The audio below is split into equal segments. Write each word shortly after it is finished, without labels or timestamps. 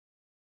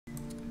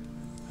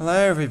Hello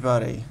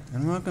everybody,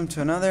 and welcome to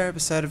another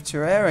episode of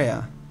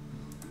Terraria.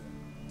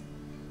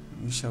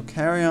 We shall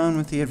carry on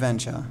with the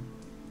adventure.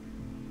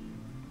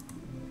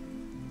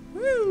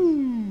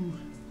 Woo!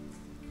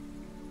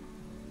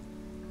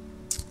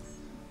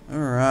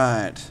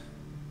 Alright.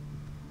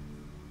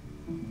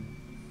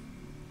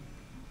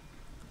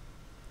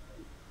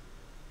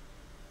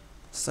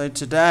 So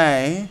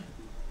today,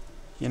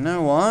 you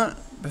know what?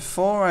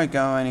 Before I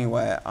go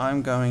anywhere,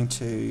 I'm going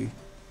to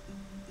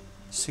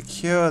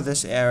secure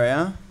this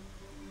area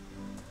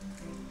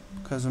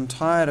because I'm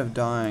tired of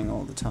dying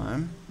all the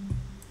time.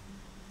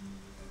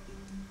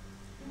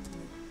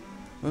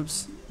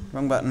 Whoops,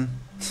 wrong button.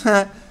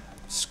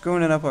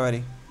 Screwing it up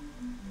already.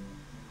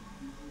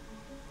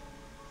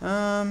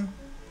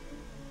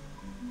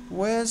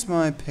 Where's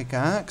my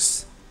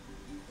pickaxe?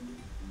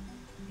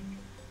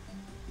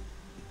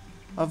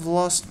 I've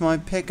lost my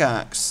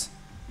pickaxe.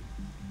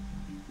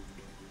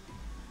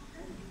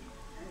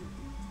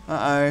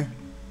 Uh-oh.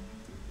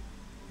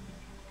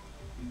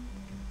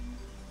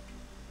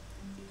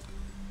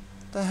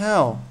 The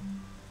hell?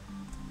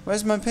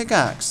 Where's my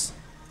pickaxe?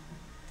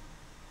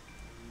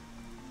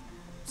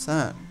 What's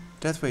that?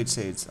 Deathweed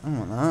seeds. I don't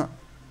want that.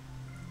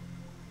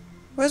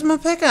 Where's my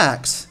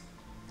pickaxe?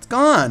 It's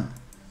gone.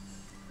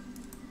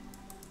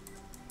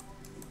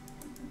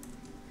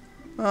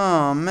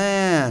 Oh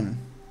man.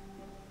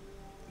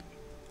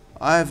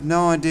 I have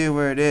no idea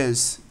where it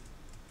is.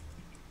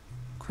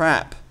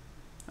 Crap.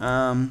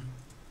 Don't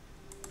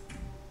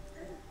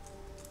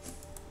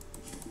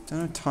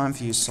have time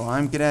for you,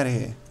 slime. Get out of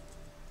here.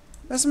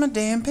 Where's my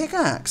damn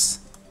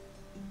pickaxe?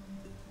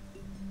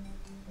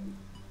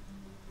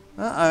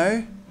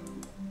 Uh-oh.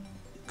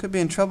 Could be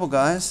in trouble,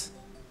 guys.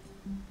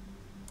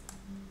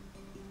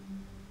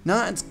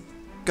 No, it's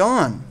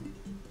gone.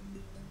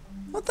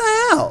 What the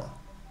hell?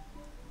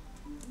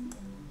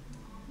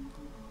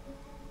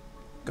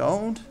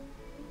 Gold?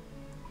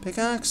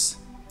 Pickaxe?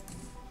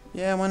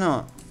 Yeah, why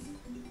not?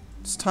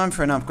 It's time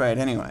for an upgrade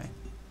anyway.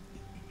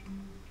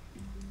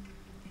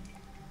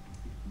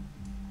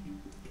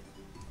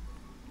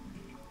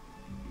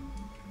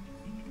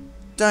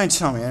 Don't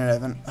tell me I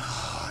haven't.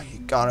 Oh, you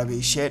gotta be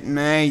shitting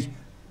me.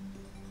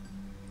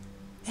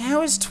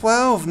 How is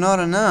 12 not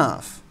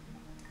enough?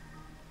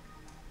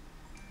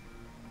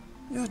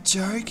 You're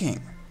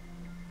joking.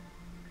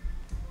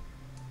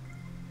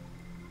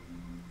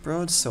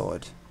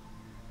 Broadsword.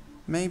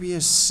 Maybe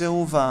a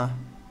silver.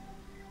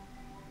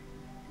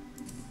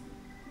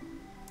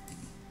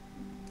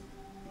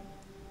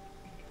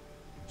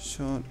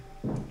 Short.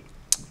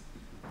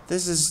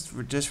 This is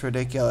just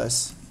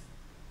ridiculous.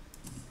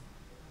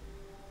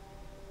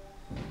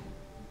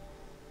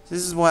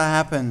 This is what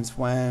happens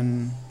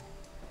when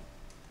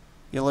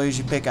you lose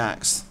your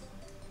pickaxe.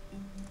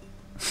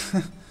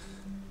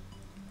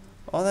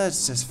 Oh,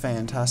 that's just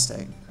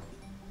fantastic.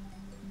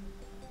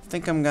 I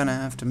think I'm gonna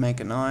have to make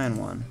an iron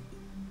one.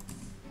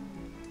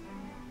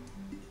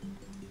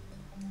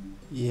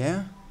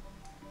 Yeah?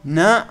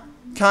 Nah,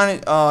 can't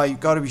it? Oh, you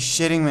gotta be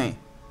shitting me.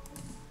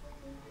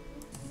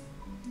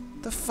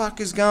 What the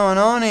fuck is going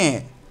on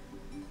here?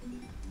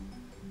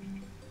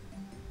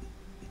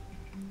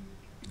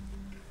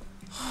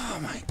 Oh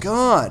my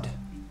god.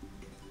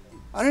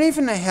 I don't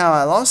even know how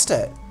I lost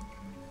it.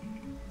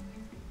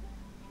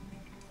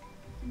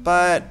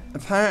 But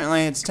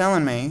apparently it's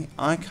telling me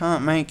I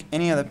can't make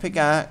any other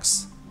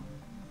pickaxe.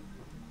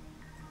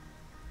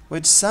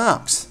 Which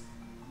sucks.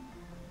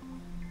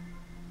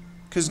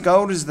 Because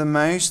gold is the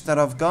most that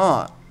I've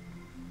got.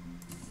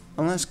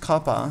 Unless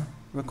copper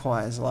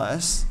requires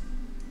less.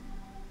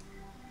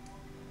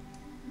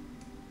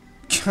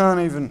 Can't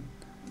even...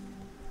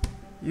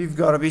 You've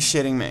got to be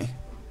shitting me.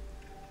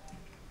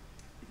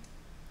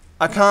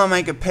 I can't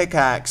make a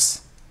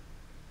pickaxe.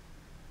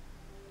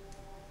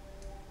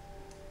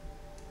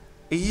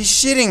 Are you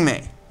shitting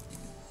me?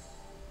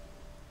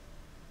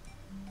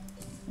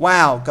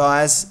 Wow,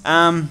 guys.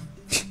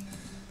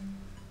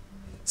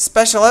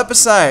 Special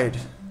episode.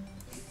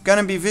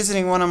 Gonna be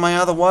visiting one of my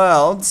other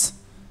worlds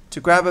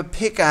to grab a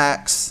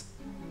pickaxe.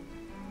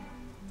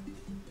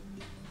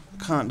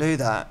 Can't do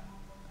that.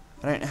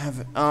 I don't have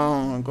it.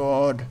 Oh my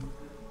god.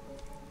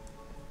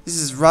 This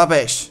is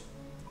rubbish.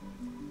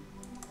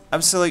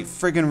 Absolute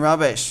friggin'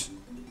 rubbish.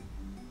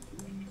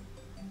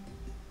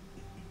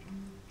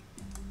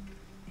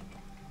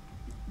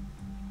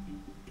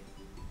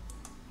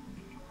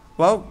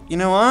 Well, you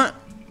know what?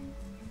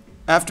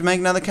 I have to make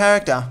another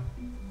character.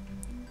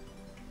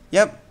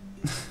 Yep.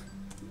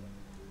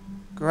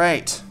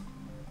 Great.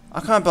 I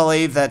can't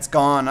believe that's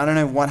gone. I don't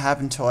know what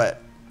happened to it.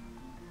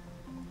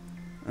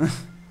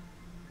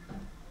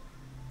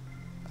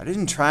 I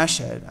didn't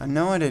trash it. I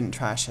know I didn't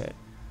trash it.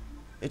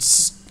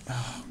 It's just...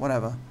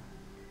 whatever.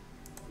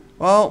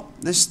 Well,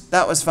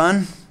 that was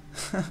fun.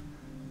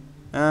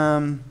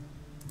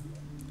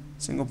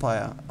 Single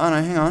player. Oh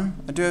no, hang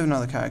on. I do have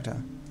another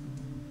character.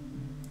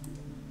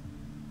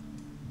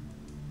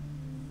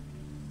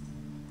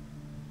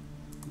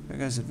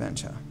 Greggo's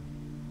adventure.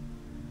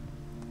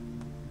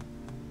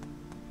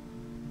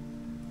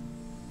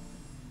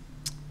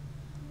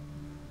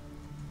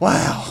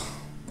 Wow.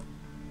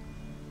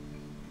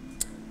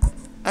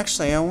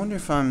 Actually, I wonder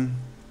if I'm...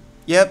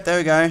 Yep, there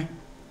we go.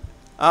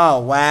 Oh,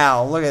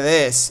 wow. Look at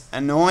this.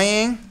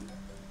 Annoying.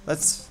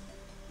 Let's...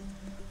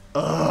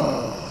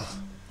 Ugh.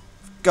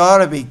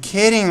 Gotta be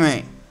kidding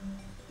me.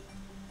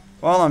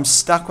 Well, I'm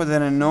stuck with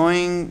an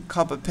annoying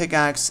copper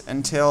pickaxe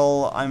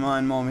until I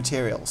mine more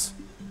materials.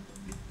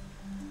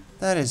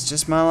 That is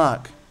just my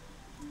luck.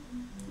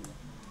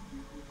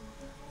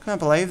 Can't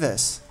believe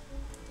this.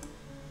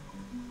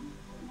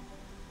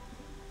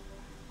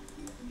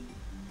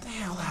 What the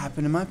hell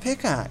happened to my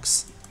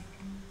pickaxe?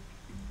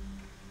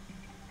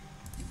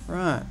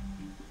 Right.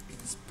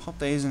 Let's pop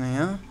these in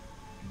here.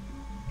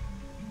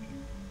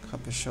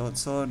 Copper short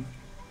sword.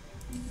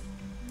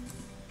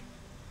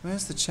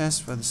 Where's the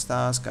chest where the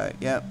stars go?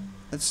 Yep.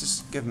 Let's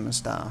just give him a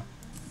star.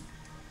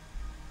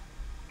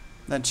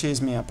 That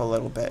cheers me up a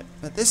little bit.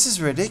 But this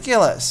is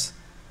ridiculous.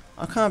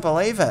 I can't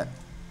believe it.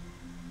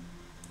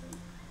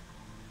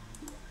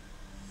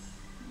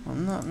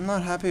 I'm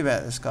not happy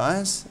about this,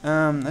 guys.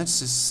 That's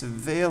just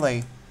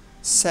severely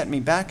set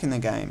me back in the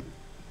game.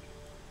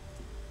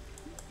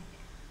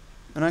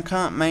 And I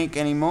can't make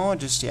any more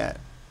just yet.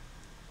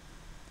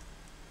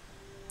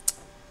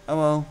 Oh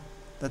well,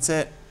 that's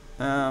it.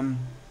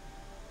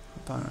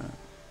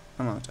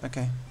 Unlocked,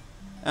 okay.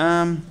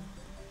 Yeah,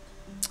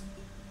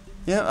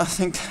 I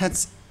think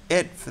that's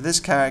it for this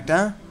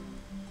character.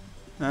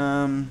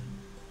 God,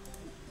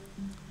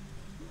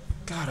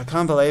 I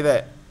can't believe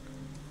it.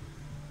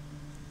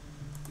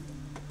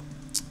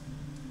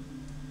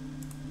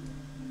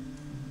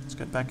 Let's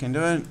get back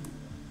into it.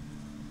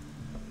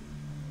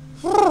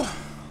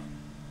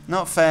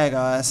 Not fair,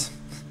 guys.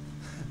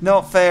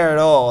 Not fair at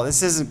all.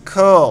 This isn't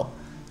cool.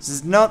 This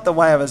is not the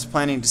way I was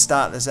planning to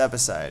start this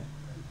episode.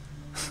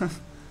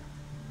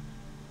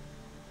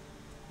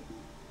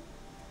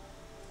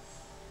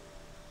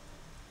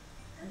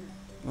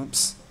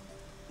 Oops.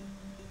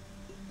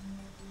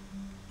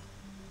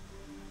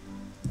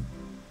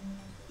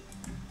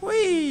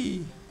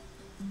 Whee!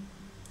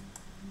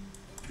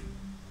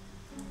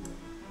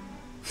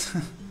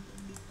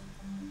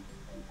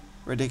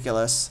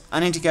 Ridiculous. I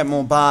need to get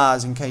more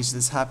bars in case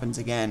this happens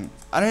again.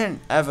 I don't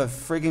have a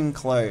friggin'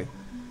 clue.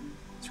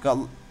 It's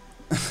got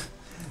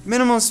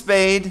minimal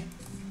speed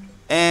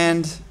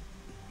and...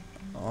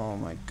 Oh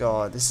my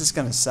god, this is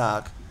gonna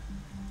suck.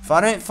 If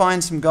I don't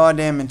find some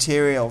goddamn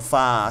material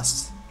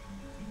fast,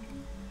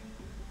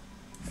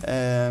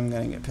 I'm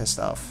gonna get pissed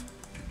off.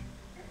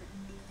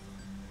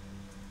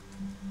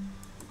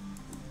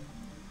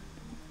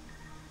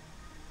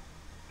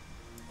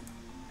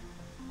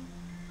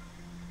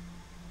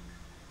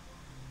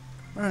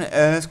 What on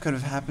earth could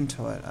have happened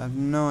to it? I have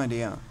no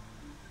idea.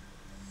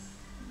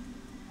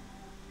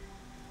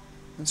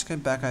 Let's go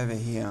back over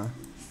here.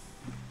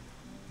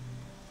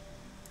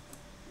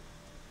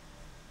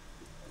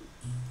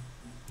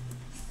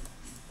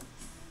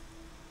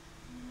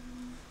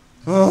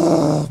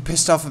 Oh,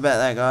 pissed off about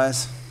that,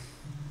 guys.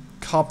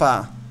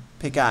 Copper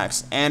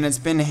pickaxe, and it's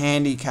been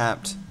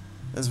handicapped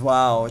as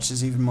well, which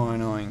is even more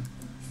annoying.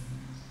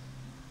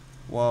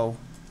 Whoa.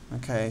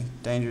 Okay,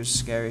 dangerous,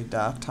 scary,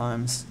 dark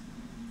times.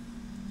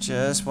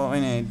 Just what we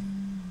need.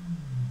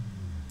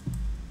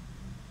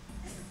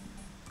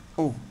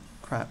 Oh,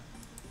 crap.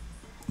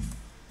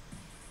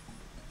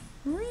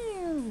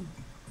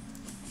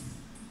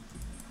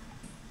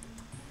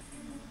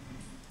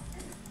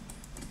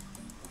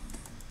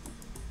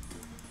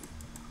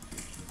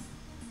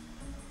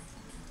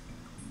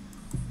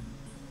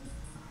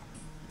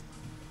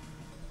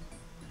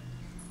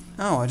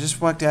 Oh, I just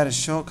worked out a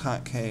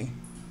shortcut key.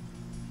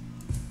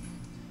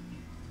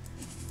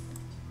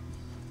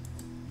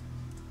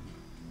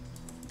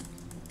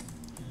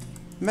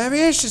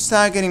 Maybe I should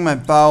start getting my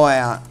bow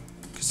out,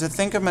 because I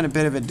think I'm at a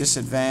bit of a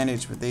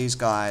disadvantage with these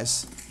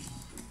guys.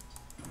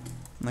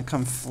 And they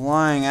come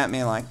flying at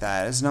me like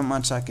that. There's not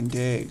much I can do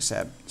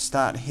except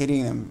start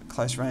hitting them at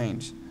close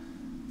range.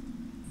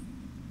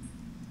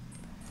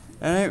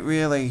 I don't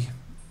really...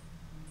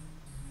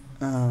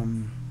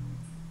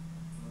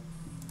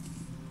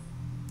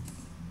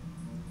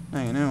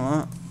 No, you know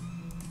what?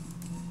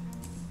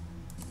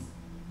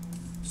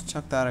 Just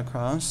chuck that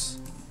across.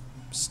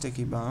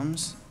 Sticky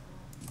bums.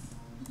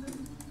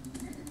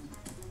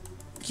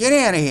 Get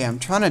out of here, I'm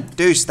trying to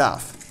do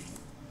stuff.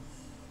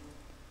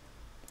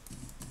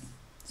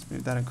 Let's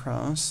move that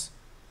across.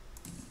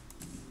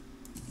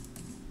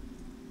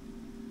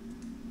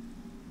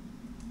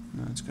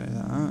 No, let's go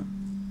that.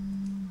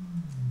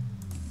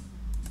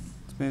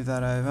 Let's move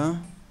that over.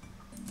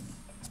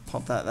 Let's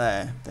pop that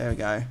there. There we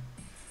go.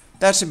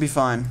 That should be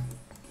fine.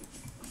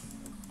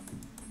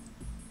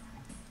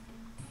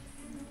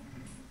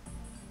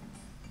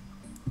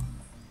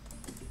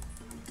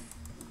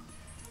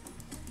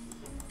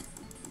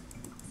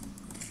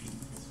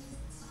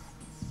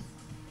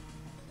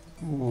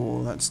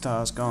 Ooh, that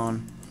star's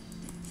gone.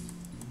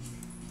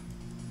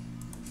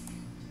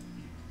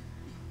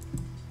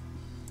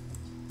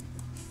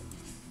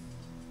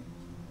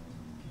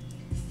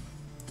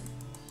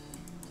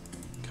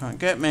 Can't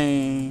get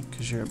me,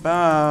 'cause you're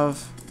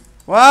above.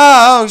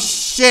 Whoa,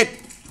 shit!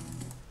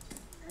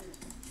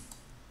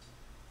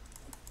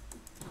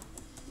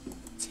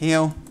 Let's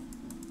heal.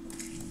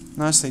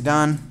 Nicely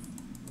done.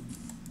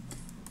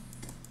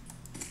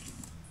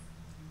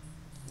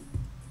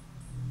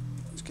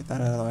 Let's get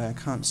that out of the way. I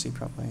can't see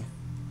properly.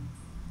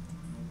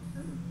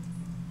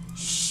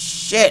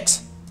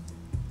 Shit!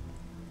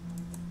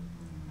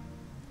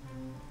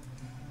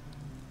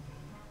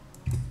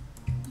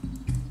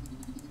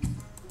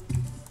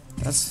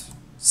 That's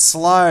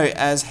slow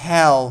as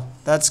hell.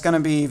 That's gonna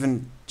be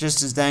even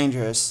just as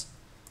dangerous.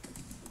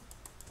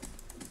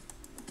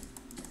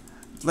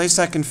 At least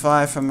I can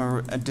fire from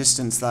a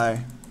distance though.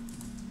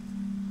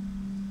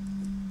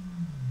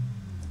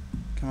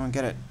 Come on,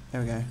 get it.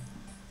 There we go.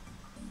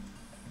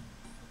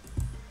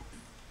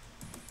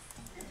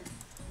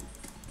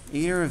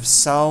 Eater of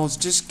souls,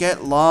 just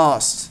get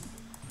lost.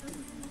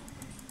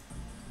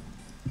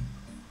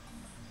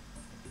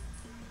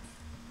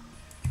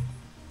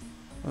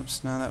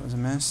 Whoops, no, that was a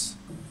mess.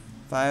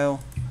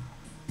 Fail.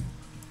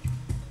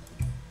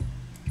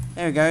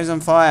 There he goes, on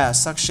fire.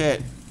 Suck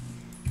shit.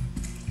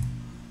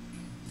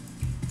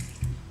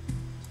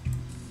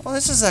 Well,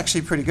 this is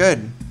actually pretty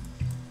good.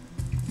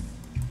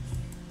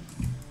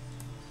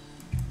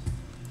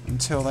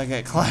 Until they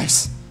get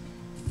close.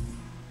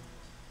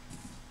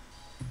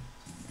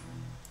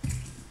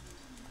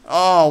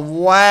 Oh,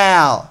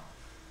 wow.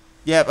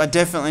 Yep, I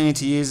definitely need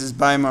to use this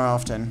bow more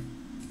often.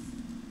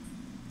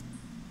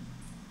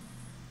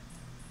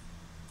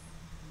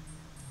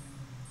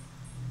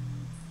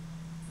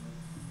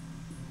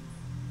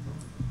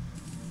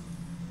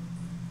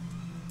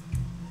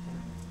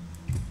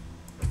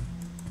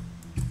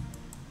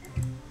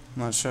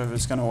 I'm not sure if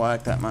it's going to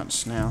work that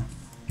much now.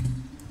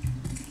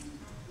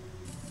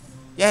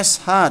 Yes,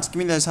 hearts. Give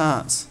me those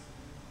hearts.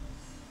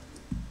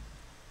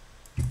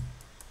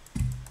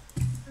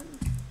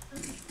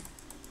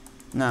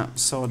 No,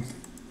 sword.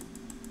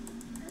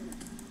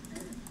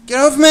 Get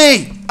off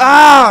me!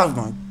 Oh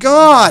my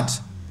god!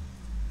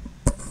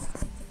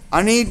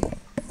 I need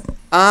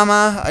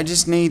armor. I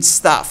just need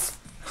stuff.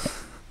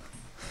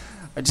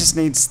 I just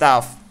need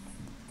stuff.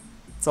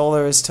 That's all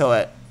there is to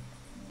it.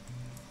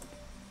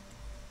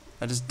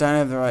 I just don't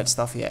have the right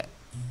stuff yet.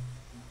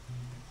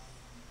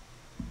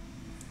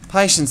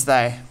 Patience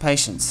though.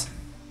 Patience.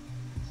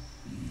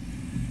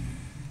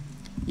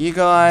 You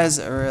guys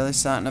are really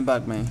starting to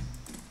bug me.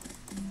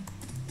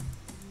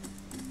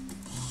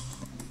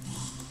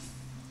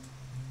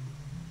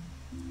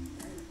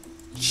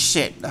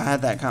 Shit, I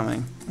had that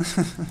coming.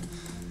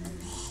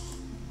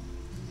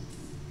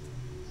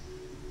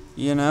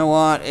 You know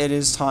what? It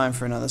is time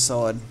for another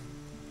sword.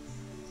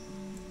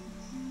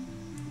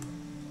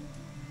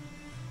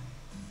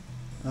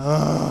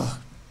 Ugh.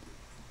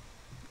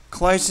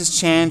 Closest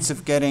chance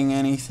of getting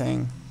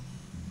anything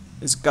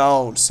is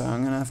gold, so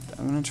I'm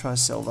gonna try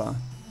silver.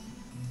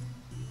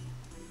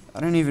 I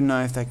don't even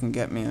know if they can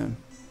get me a.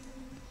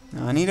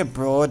 No, I need a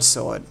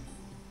broadsword.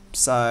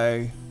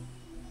 So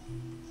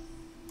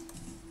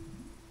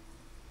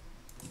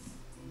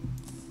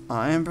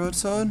iron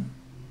broadsword?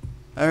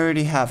 I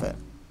already have it.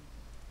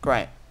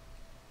 Great.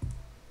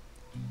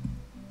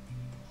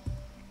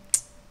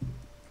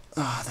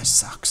 Ah, this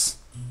sucks.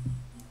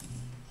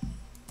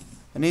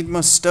 I need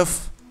more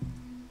stuff.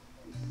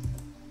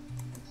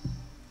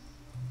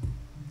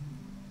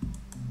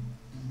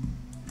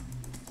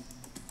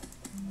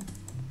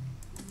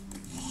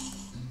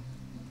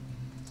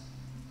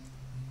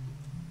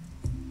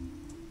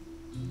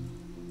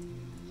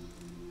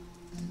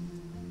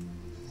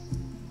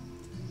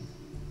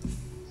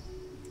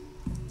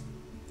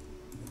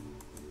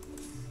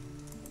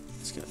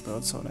 Let's get a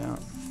broadsword out.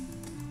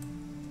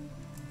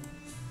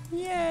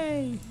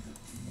 Yay!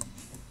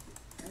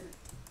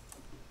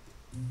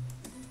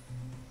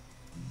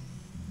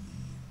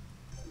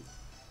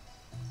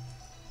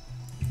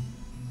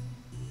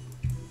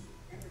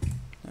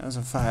 That was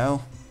a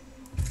fail.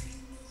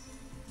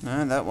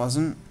 No, that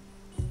wasn't.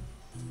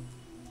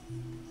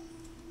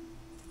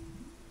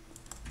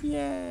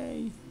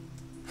 Yay!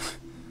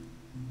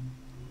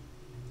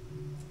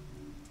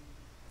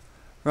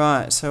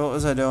 Right, so what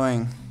was I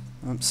doing?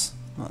 Oops,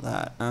 not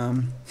that.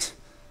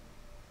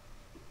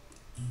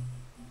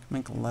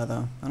 Make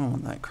leather. I don't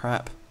want that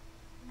crap.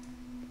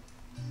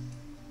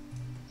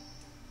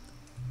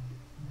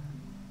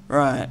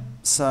 Right,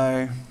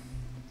 so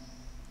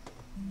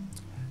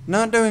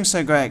not doing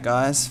so great,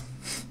 guys.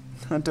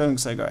 Not doing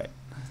so great.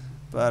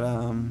 But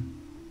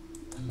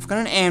I've got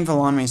an anvil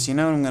on me, so you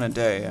know what I'm gonna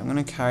do. I'm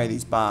gonna carry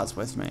these bars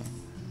with me.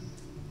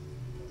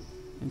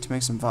 Need to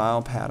make some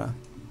vial powder.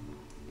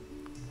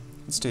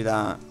 Let's do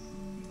that.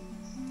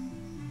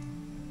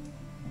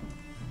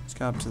 Let's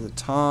go up to the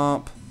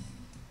top.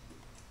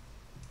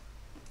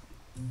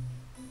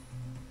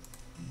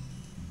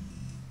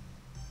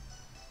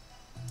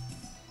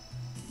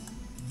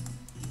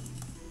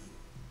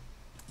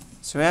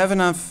 So we have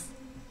enough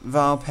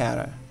vial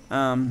powder.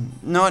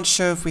 Not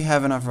sure if we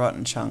have enough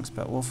rotten chunks,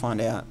 but we'll find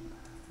out.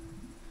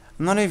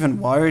 I'm not even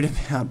worried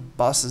about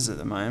bosses at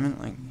the moment.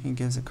 Like, who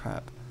gives a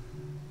crap?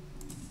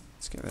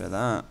 Let's get rid of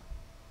that.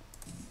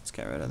 Let's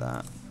get rid of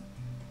that.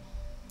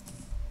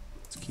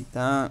 Let's keep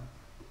that.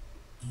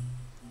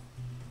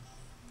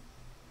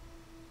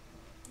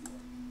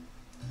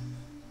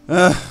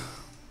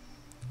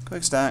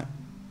 Quick stack.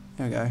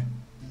 There we go.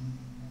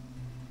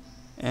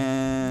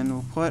 And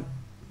we'll put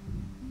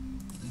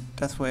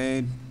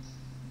Deathweed.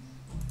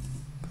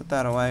 Put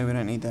that away. We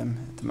don't need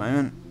them at the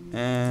moment.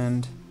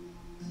 And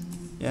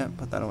yeah,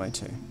 put that away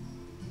too.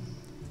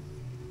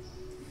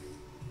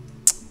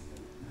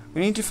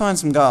 We need to find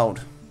some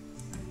gold.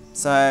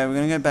 So we're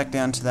going to go back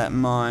down to that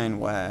mine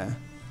where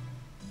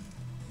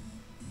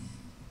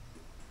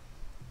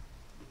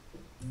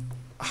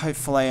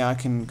hopefully I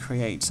can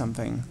create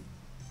something.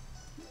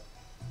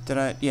 Did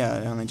I? Yeah,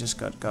 I only just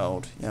got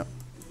gold. Yep.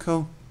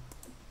 Cool.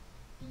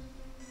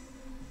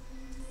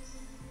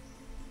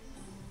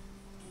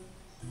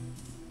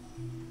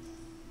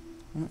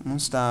 Oh, more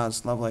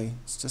stars. Lovely.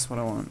 It's just what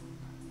I want.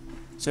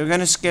 So we're going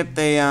to skip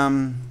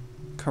the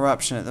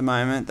corruption at the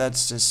moment.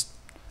 That's just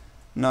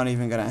not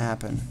even going to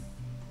happen.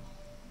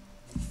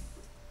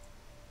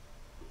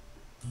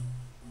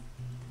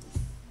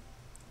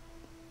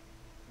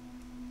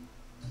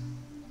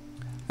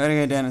 I gotta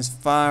go down as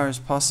far as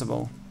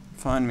possible.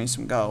 Find me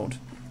some gold.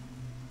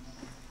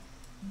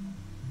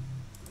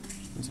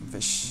 Some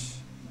fish.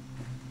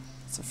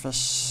 It's a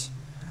fish.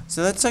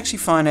 So let's actually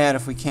find out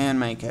if we can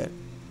make it.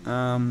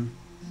 Let's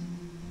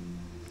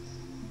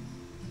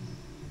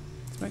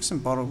make some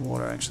bottled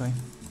water actually.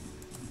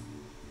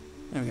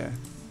 There we go.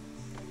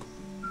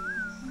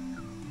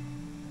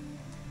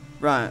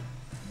 Right.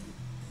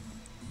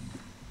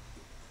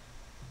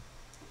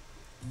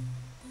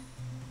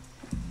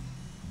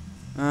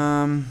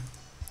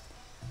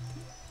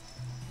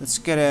 Let's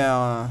get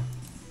our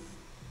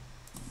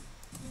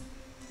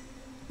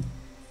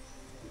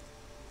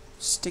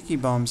sticky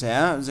bombs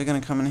out. Is it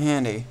going to come in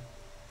handy?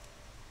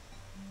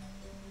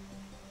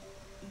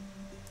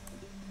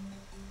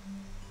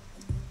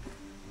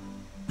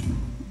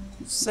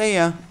 See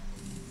ya.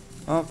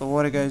 Oh, the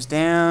water goes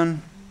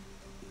down.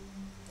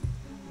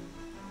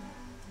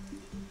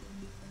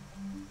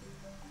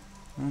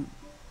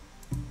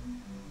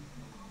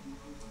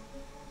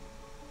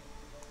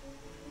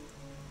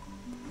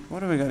 What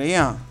do we got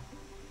here?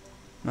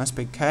 Nice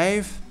big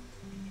cave.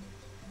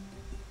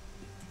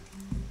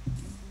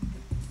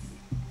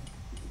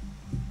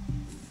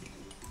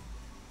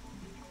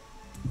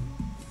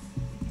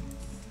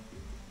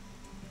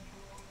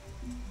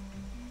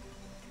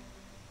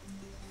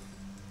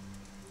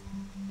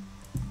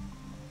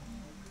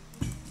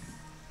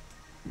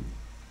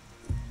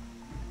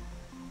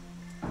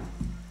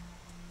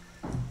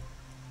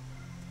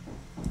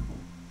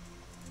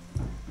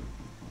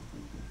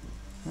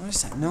 What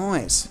is that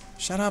noise?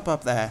 Shut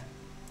up there.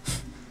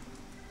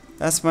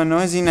 That's my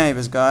noisy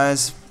neighbors,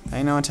 guys.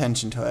 Pay no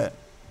attention to it.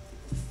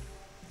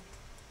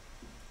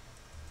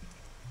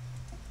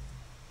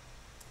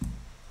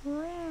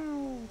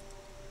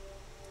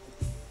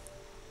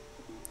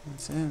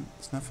 That's it.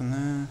 There's nothing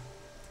there.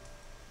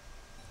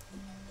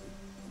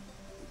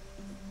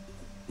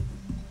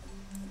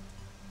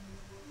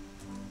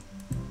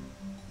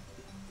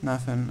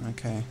 Nothing.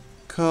 Okay.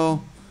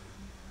 Cool.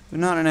 We're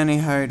not in any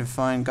hurry to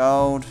find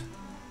gold.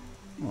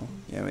 Well,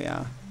 yeah, we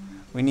are.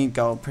 We need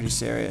gold pretty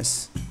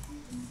serious.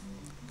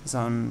 Because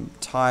I'm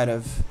tired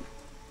of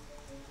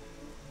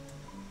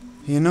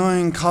the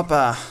annoying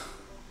copper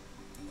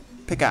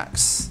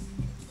pickaxe.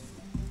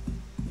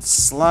 It's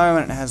slow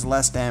and it has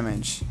less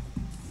damage.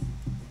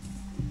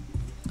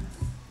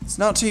 It's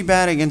not too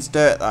bad against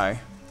dirt though.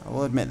 I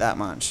will admit that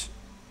much.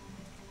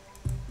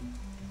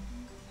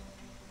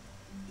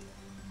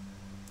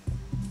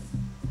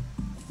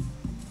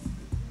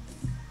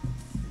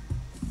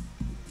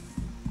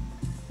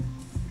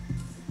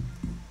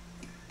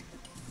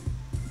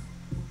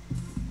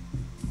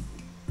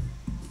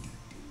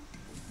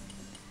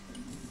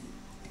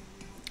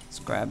 Let's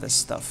grab this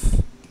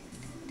stuff.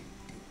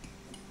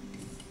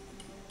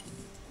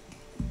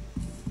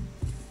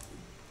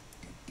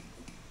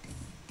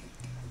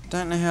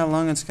 Don't know how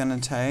long it's gonna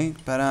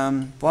take, but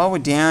while we're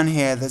down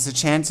here, there's a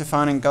chance of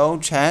finding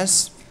gold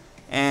chests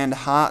and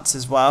hearts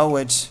as well,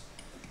 which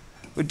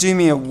would do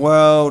me a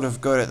world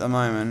of good at the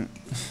moment.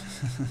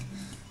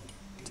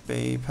 To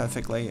be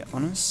perfectly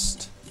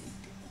honest.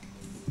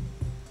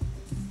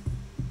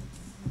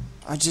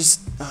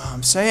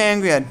 I'm so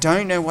angry. I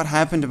don't know what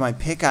happened to my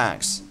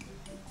pickaxe.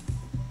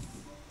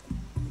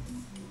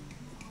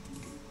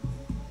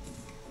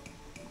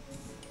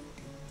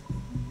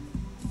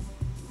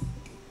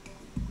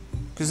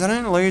 Because I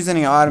don't lose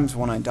any items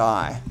when I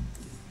die.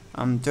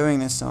 I'm doing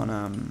this on,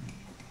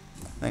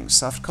 I think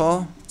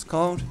softcore, it's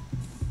called.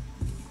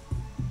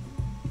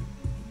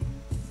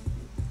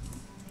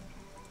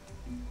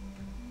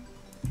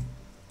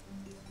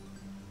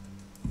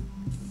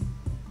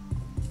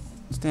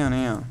 It's down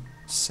here.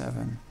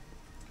 7.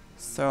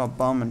 Let's throw a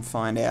bomb and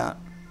find out.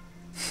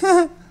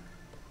 There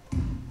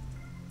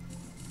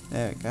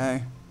we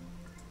go.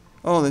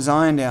 Oh, there's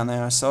iron down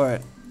there. I saw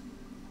it.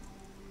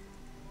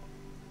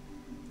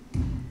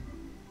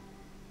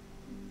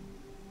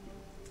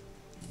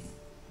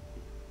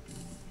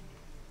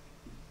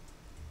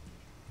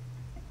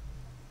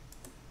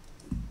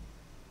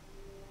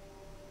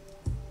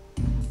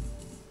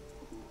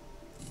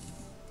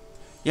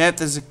 Yep,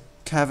 there's a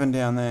cavern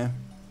down there.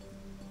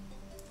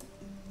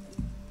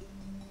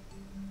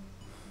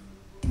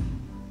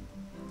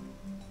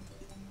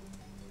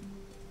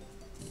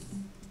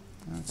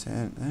 That's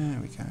it.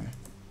 There we go.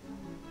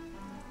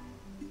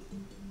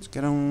 Let's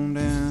get on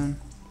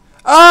down.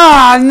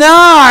 Ah,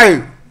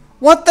 no!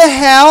 What the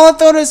hell? I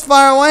thought it was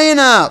far away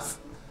enough.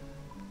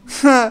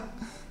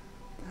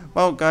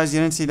 Well, guys, you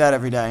don't see that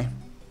every day.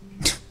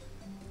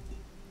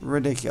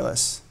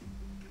 Ridiculous.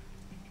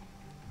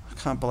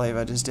 I can't believe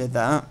I just did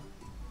that.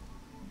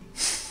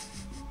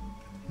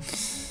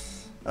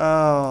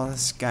 Oh,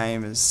 this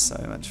game is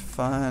so much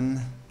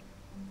fun.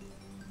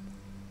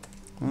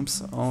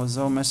 Whoops, I was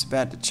almost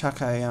about to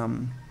chuck a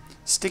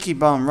sticky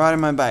bomb right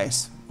in my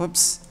base.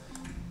 Whoops.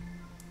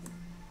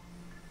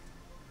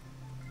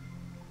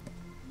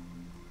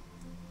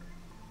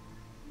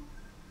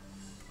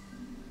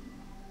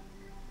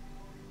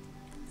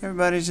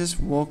 Everybody's just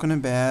walking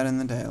about in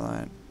the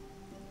daylight.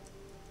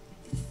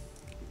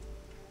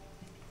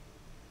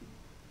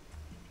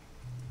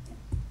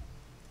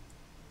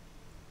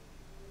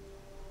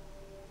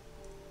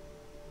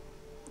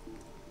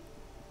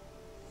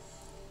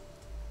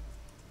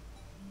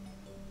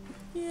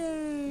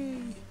 Yay!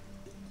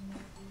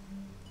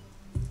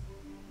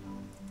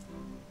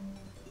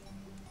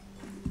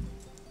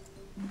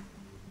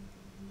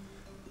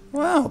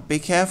 Well, be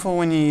careful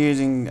when you're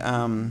using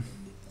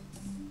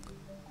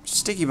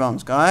sticky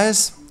bombs,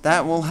 guys.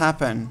 That will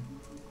happen.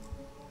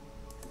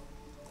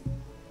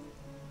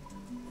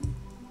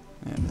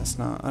 Yeah, that's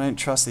not. I don't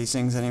trust these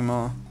things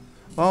anymore.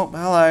 Oh,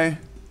 hello.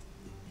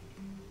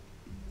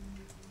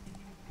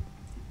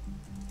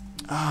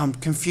 Oh, I'm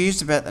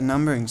confused about the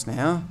numberings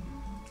now.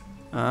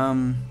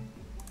 I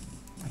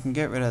can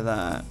get rid of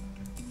that.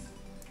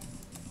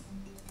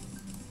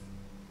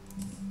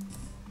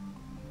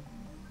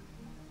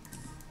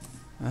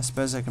 I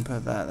suppose I can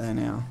put that there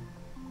now.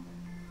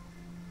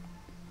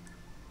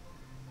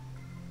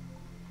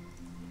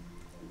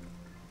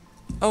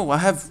 Oh, I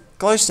have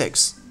glow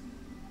sticks.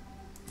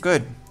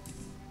 Good.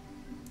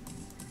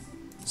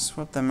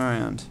 Swap them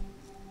around.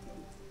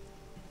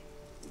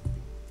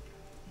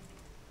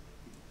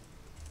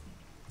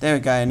 There we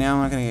go, now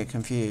I'm not going to get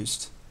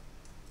confused.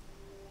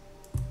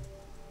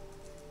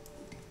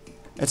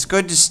 It's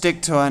good to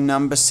stick to a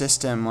number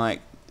system,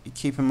 like you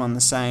keep them on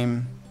the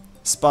same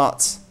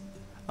spots.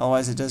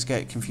 Otherwise it does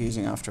get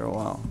confusing after a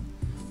while.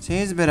 So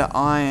here's a bit of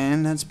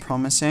iron, that's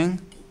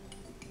promising.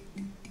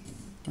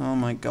 Oh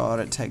my god,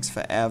 it takes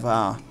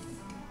forever.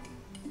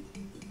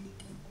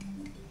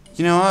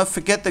 You know what,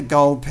 forget the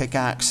gold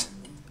pickaxe.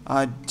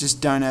 I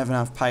just don't have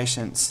enough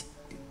patience.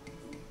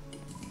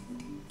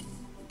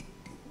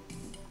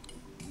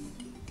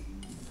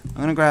 I'm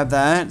gonna grab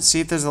that, see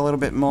if there's a little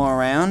bit more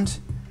around,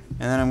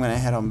 and then I'm gonna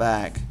head on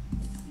back.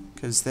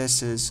 Because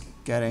this is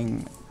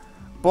getting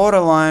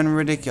borderline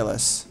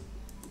ridiculous.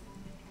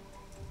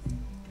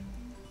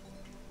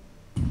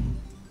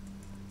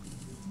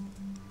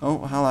 Oh,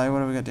 hello, what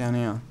do we got down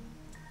here?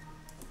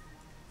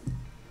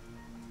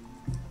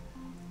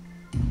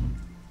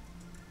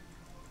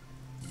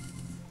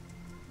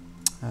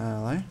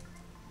 Hello?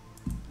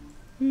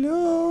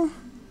 Hello?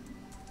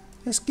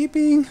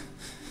 Escaping.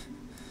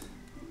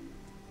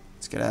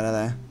 Let's get out of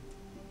there.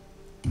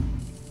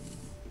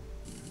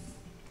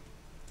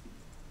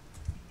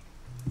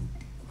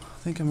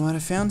 I think I might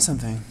have found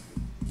something.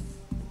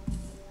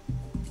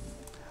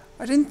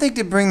 I didn't think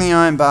to bring the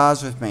iron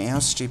bars with me. How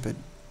stupid.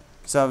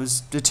 Because I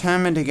was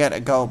determined to get a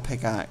gold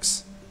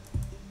pickaxe.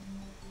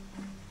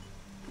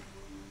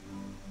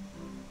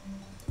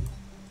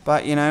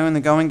 But, you know, when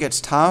the going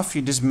gets tough,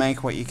 you just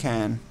make what you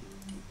can.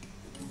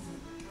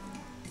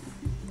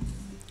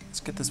 Let's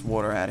get this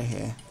water out of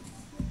here.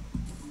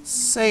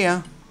 See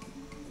ya.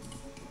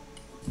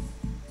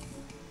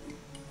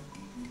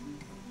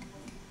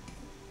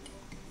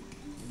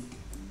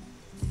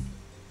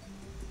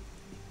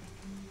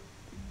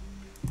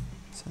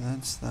 So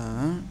that's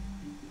that.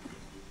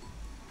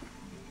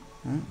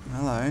 Oh,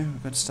 hello,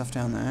 we've got stuff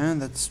down there.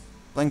 That's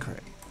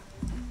Blinkrit.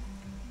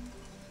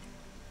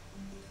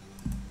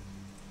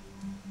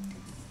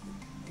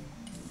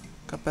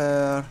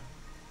 Copper.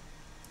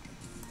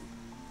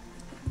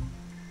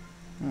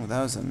 Oh,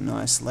 that was a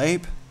nice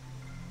leap.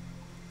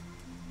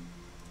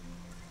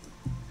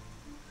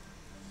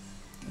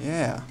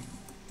 Yeah.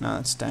 No,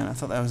 that's stone. I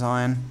thought that was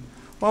iron.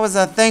 What was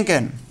I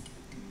thinking?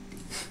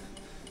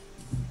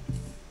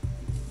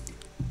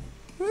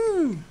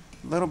 Woo!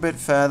 A little bit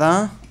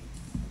further.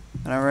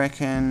 And I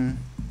reckon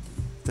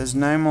if there's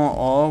no more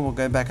ore, we'll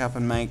go back up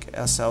and make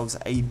ourselves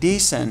a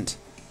decent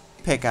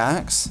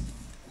pickaxe.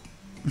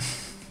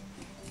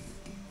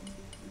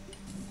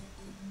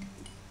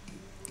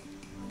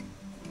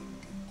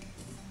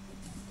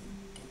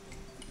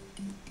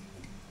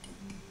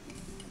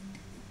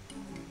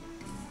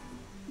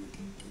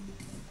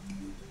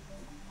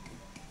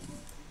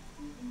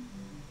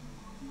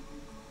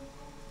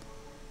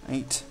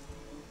 Eight.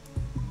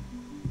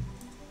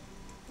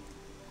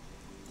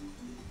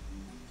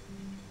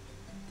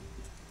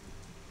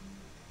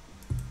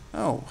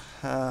 Oh,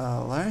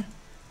 hello.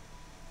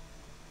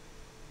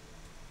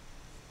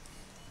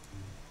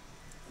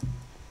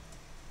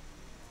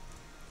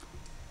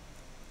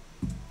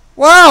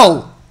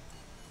 Whoa!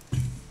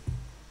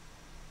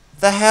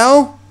 The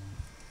hell?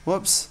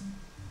 Whoops.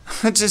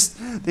 Just,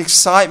 the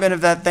excitement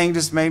of that thing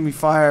just made me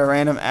fire a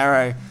random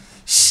arrow.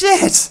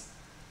 Shit!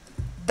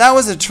 That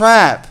was a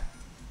trap.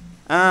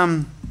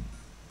 4.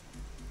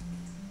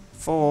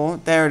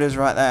 There it is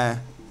right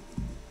there.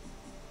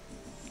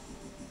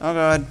 Oh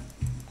god.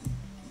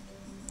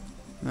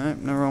 Nope,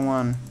 the wrong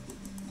one.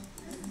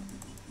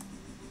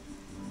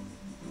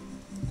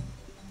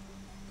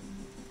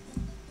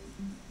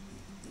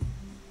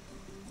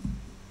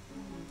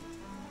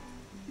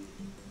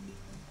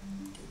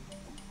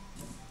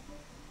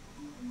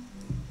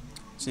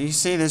 So you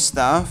see this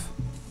stuff?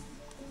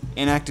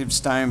 Inactive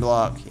stone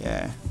block,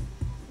 yeah.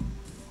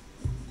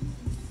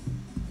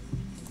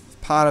 It's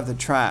part of the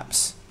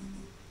traps.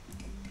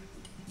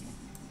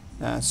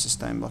 No, it's just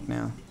stone block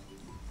now.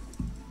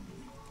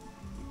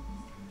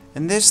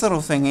 And this little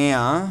thing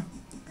here,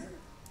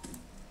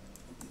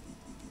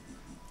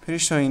 pretty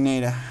sure you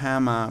need a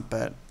hammer,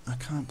 but I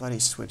can't bloody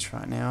switch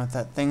right now with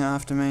that thing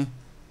after me.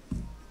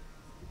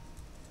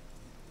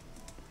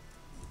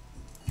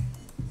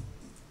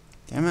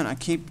 Damn it, I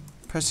keep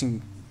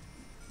pressing.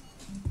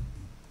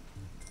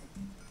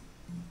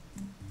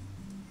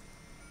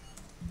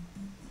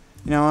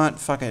 You know what?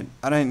 Fuck it.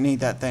 I don't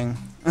need that thing.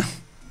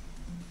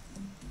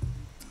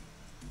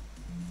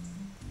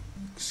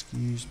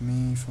 Excuse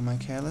me for my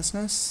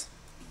carelessness,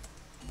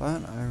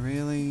 but I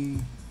really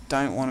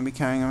don't want to be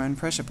carrying around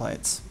pressure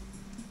plates.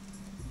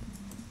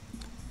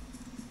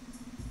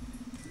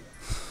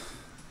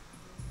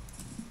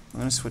 I'm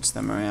going to switch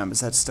them around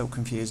because that's still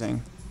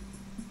confusing.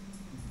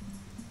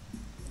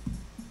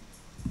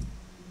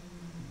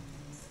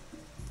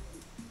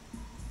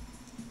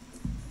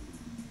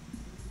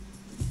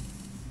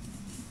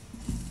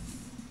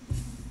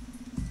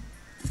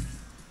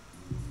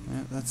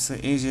 Yep, that's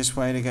the easiest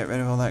way to get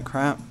rid of all that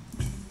crap.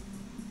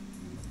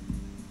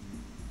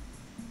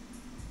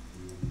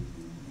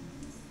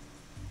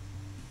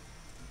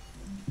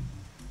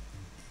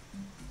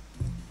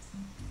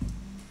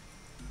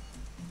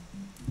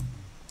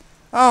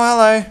 Oh,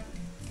 hello.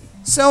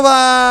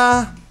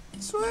 Silver!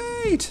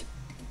 Sweet!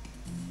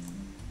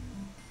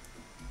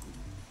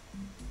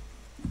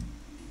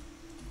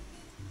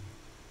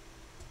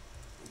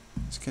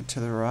 Let's get to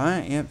the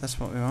right. Yep, that's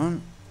what we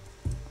want.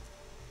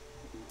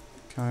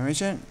 Can I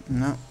reach it?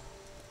 No.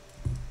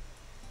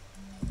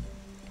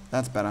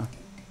 That's better.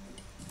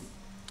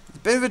 It's a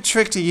bit of a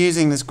trick to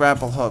using this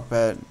grapple hook,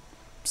 but I'm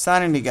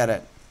starting to get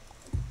it.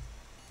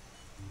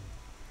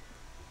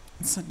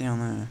 What's that down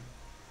there?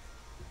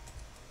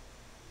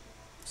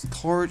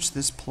 Torch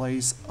this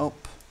place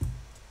up.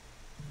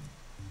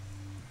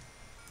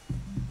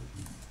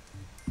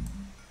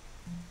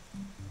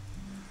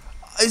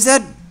 Is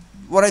that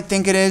what I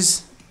think it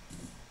is?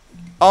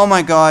 Oh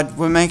my god,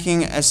 we're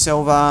making a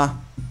silver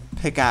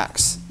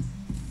pickaxe.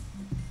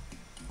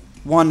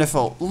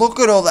 Wonderful. Look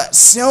at all that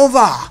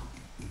silver.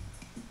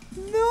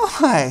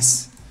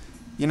 Nice.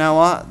 You know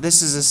what?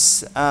 This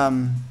is a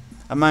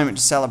moment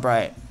to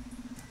celebrate.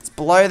 Let's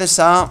blow this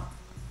up.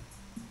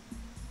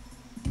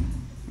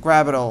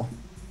 Grab it all.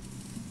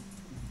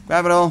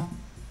 Grab it all.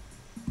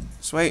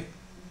 Sweet.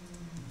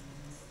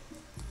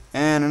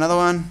 And another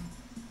one.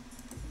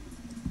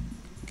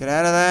 Get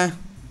out of there.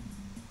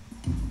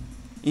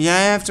 You don't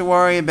have to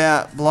worry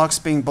about blocks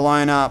being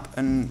blown up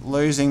and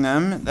losing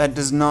them. That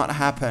does not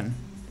happen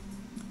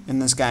in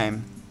this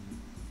game.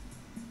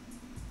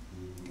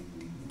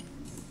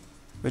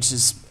 Which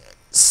is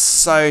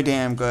so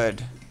damn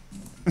good.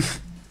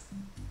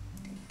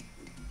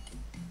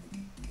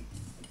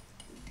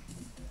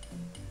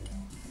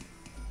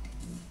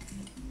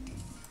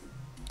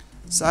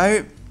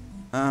 So,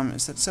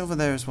 is that silver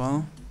there as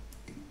well?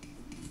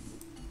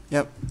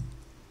 Yep.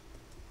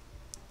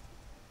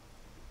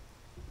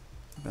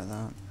 About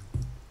that.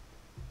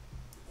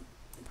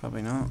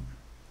 Probably not.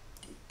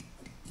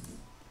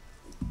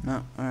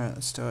 No, alright,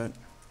 let's do it.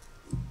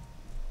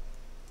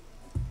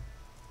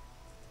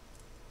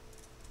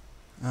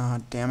 Oh,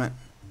 damn it.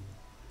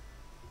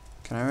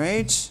 Can I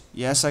reach?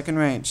 Yes, I can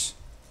reach.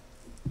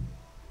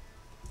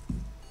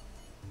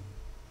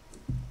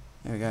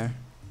 There we go.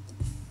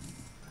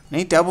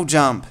 Need double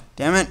jump.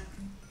 Damn it.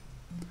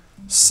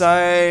 So,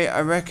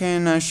 I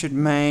reckon I should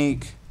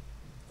make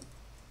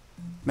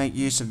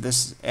use of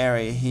this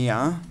area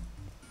here.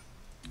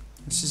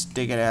 Let's just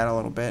dig it out a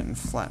little bit and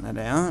flatten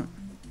it out.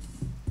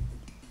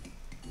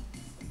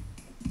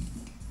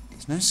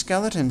 There's no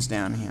skeletons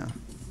down here.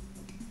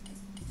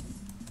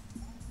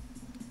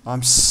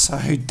 I'm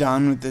so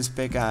done with this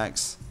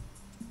pickaxe.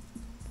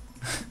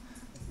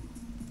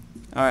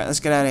 Alright, let's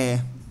get out of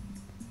here.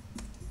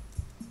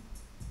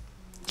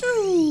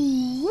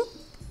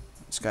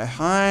 Let's go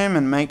home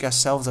and make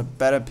ourselves a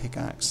better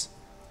pickaxe.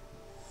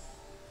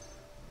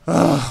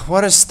 Ugh,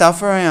 what a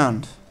stuff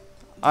around.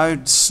 I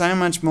had so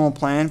much more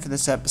planned for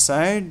this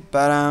episode,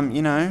 but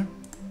you know,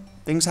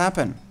 things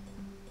happen.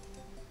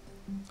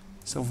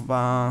 Silver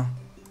bar.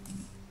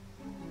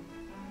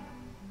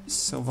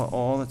 Silver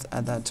ore, let's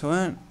add that to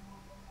it.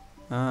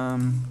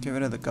 Get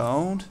rid of the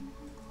gold.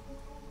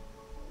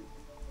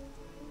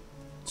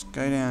 Let's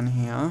go down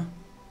here.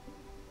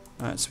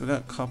 Alright, so we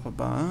got copper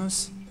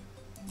bars.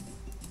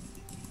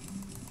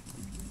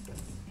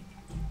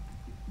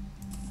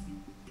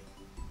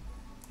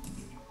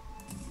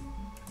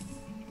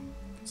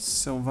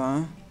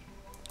 Silver.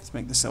 Let's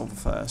make the silver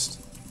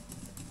first.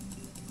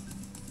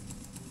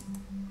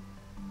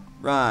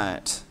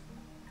 Right.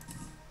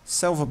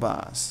 Silver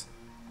bars.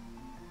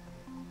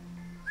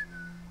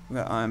 We've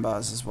got iron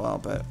bars as well,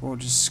 but we'll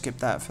just skip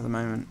that for the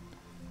moment.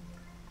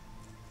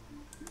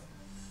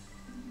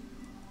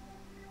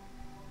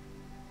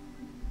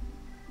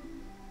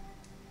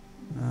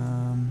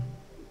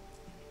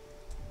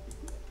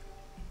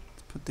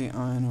 Let's put the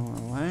iron ore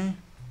away.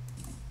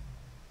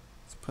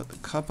 Let's put the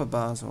copper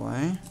bars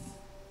away.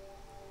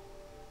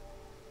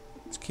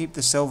 Let's keep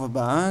the silver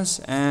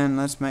bars, and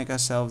let's make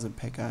ourselves a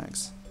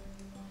pickaxe.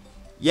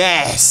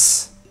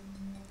 Yes!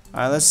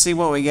 Alright, let's see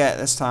what we get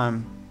this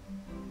time.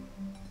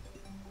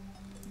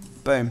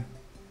 Boom.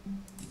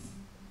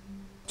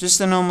 Just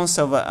a normal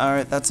silver.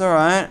 Alright, that's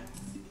alright.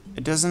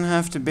 It doesn't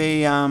have to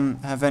be,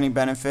 have any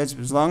benefits,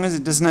 but as long as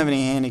it doesn't have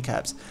any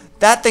handicaps.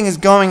 That thing is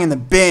going in the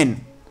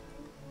bin!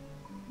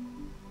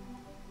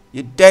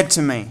 You're dead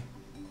to me.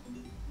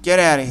 Get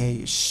out of here,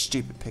 you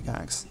stupid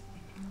pickaxe.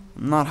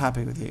 I'm not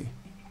happy with you.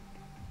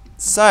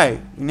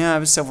 So, we now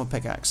have a silver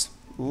pickaxe.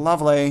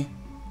 Lovely.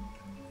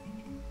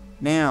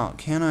 Now,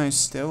 can I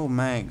still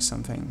make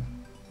something?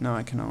 No,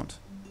 I cannot.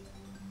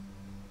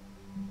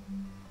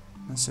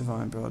 Massive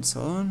iron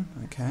broadsword.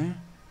 Okay.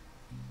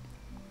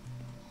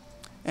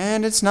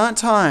 And it's night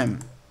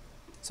time.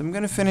 So I'm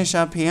going to finish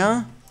up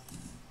here.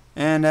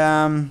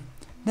 And,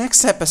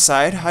 next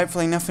episode,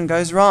 hopefully nothing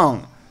goes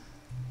wrong.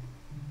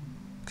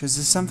 Because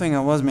there's something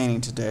I was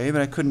meaning to do,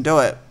 but I couldn't do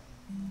it.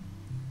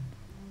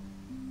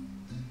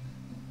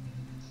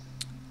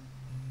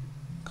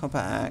 Copper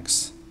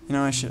axe. You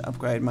know, I should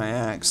upgrade my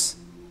axe.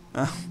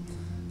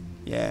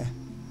 Yeah.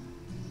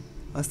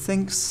 I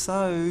think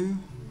so.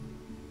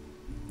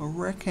 I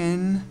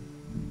reckon.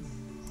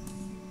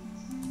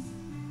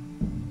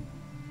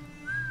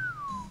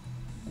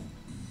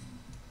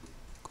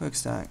 Quick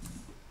stack.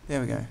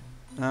 There we go.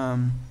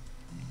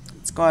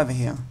 Let's go over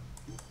here.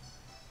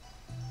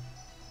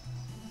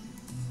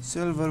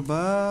 Silver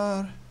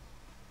bar.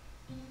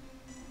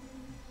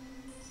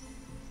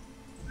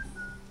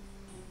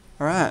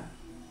 Alright.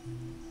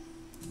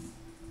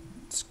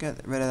 Let's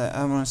get rid of that. I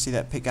don't want to see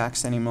that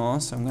pickaxe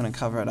anymore, so I'm going to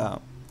cover it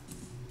up.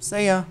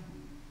 See ya.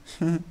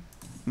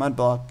 Mud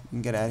block. You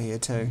can get out of here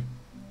too.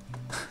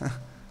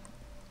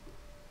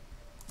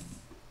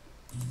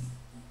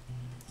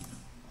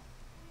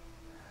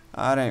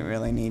 I don't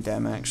really need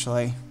them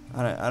actually.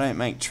 I don't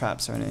make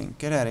traps or anything.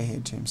 Get out of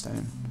here,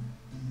 tombstone.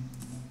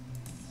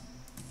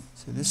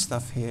 So this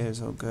stuff here is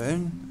all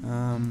good.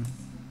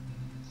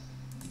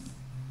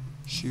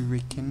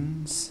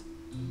 Shurikens.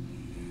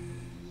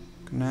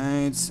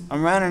 Grenades.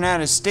 I'm running out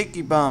of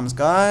sticky bombs,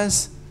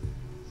 guys.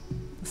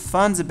 The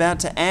fun's about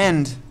to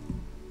end.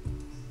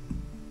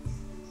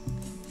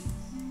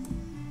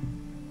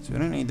 So we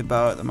don't need the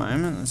bow at the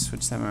moment. Let's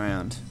switch them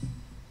around.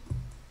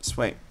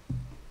 Sweet.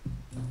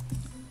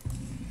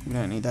 We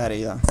don't need that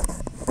either.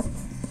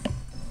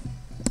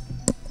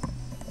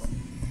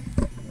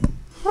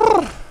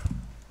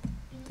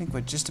 I think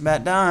we're just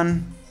about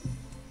done.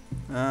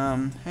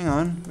 Hang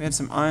on. We had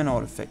some iron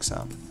ore to fix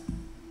up.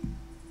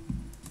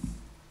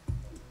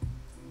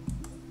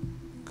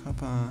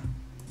 Copper.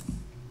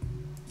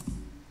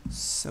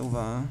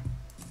 Silver.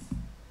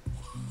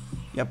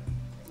 Yep.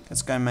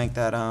 Let's go make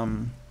that,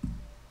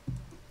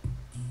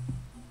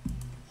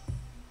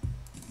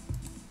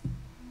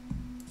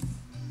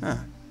 Huh.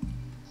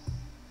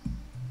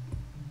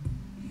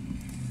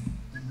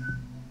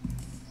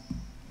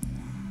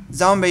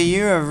 Zombie,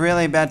 you are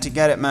really about to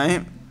get it,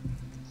 mate.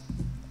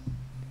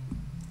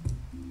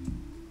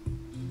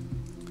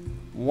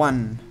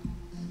 1.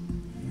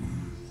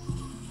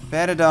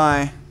 Better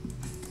die.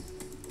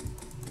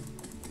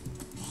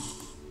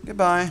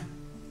 Goodbye.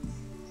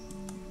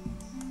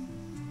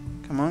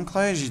 Come on,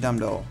 close your dumb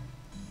door.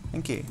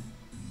 Thank you.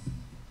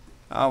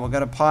 Oh, we've got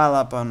to pile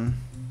up on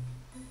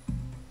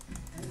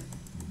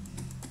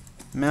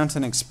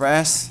Mountain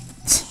Express.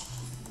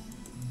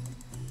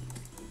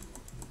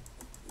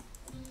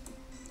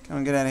 Come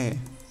on, get out of here.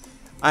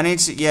 I need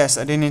to, yes,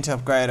 I do need to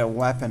upgrade a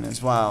weapon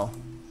as well.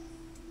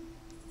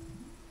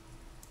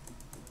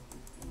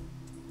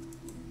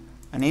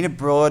 I need a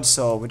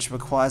broadsword, which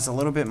requires a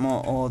little bit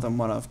more ore than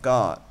what I've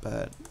got,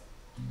 but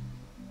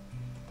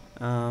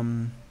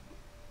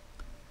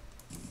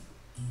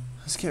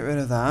let's get rid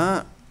of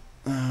that.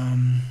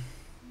 Don't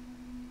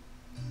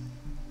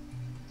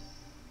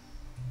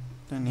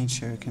need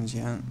shurikens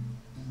yet.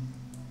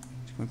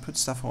 Can we put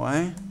stuff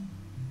away?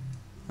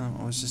 Oh,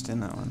 I was just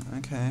in that one.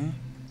 Okay.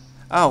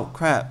 Oh,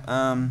 crap.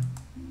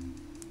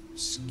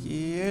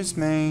 Excuse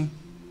me.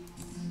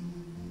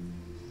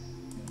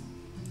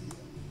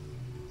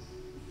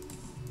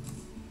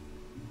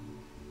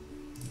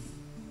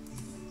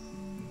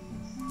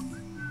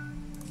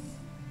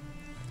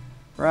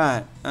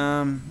 Right,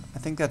 I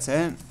think that's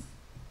it.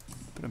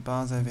 Bit of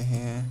bars over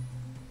here.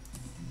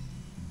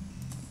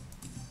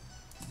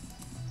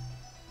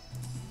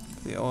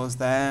 The ore's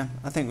there.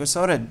 I think we're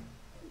sorted.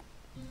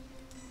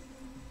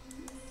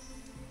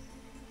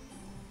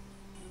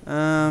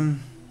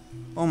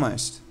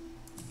 Almost.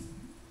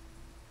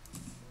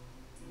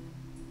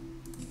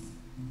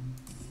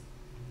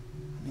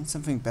 I need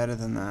something better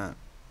than that,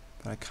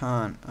 but I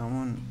can't. I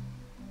want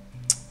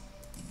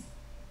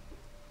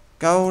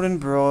golden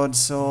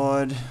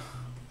broadsword.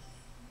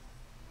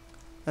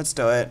 Let's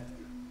do it.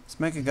 Let's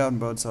make a golden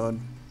broadsword.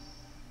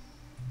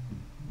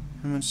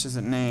 How much does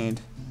it need?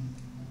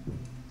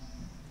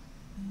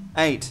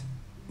 8.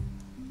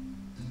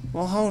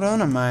 Well, hold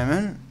on a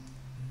moment.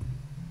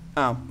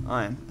 Oh,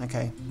 iron.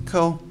 Okay,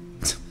 cool.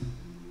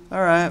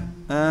 Alright,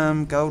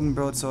 golden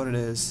broadsword it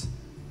is.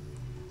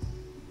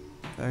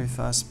 Very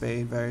fast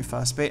speed, very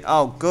fast speed.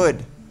 Oh,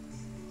 good.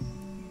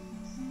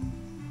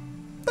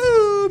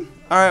 Boom!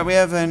 Alright, we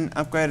have an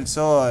upgraded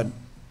sword.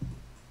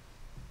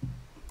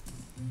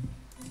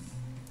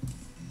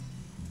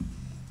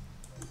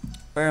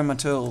 Where are my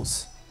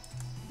tools?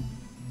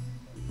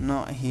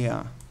 Not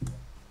here.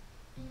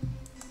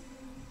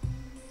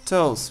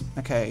 Tools.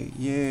 Okay,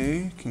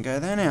 you can go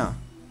there now.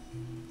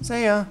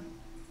 See ya.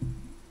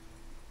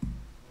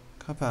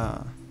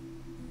 Copper.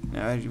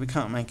 No, we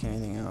can't make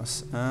anything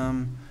else.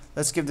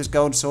 Let's give this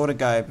gold sword a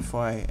go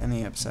before I end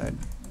the episode.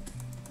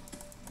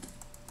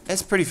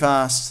 It's pretty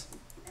fast.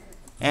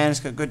 And it's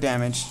got good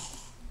damage.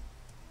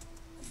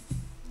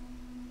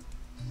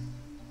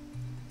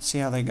 See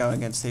how they go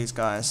against these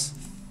guys.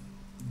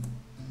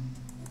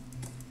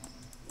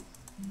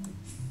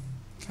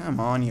 Come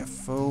on, you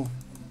fool.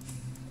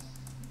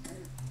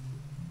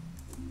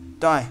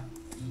 Die.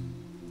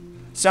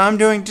 So I'm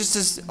doing just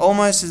as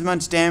almost as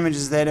much damage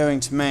as they're doing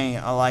to me.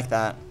 I like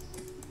that.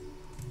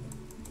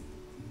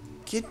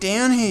 Get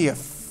down here, you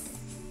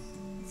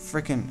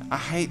frickin'. I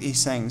hate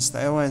these things.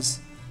 They always...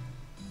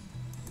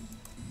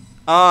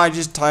 Oh, I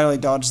just totally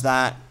dodged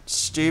that.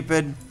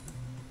 Stupid.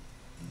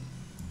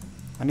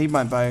 I need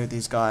my bow with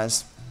these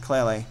guys.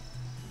 Clearly.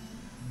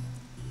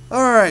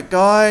 Alright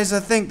guys,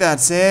 I think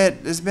that's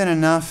it. There's been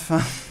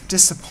enough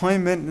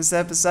disappointment in this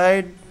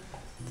episode.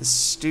 The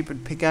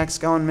stupid pickaxe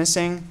going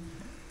missing.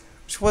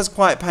 Which was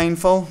quite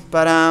painful.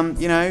 But,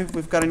 you know,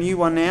 we've got a new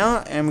one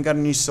now. And we've got a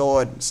new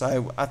sword.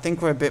 So, I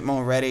think we're a bit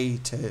more ready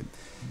to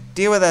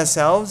deal with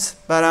ourselves.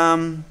 But,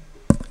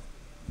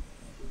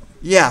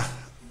 yeah.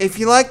 If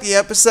you liked the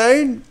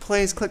episode,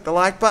 please click the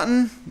like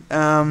button.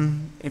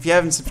 If you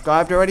haven't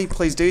subscribed already,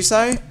 please do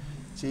so.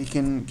 So you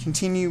can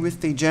continue with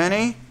the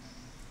journey.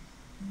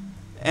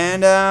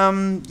 And,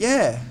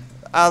 yeah.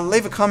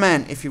 Leave a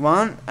comment if you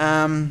want.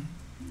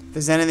 If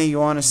there's anything you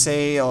want to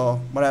see or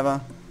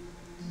whatever,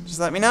 just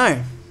let me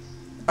know.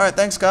 Alright,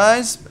 thanks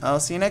guys. I'll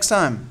see you next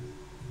time.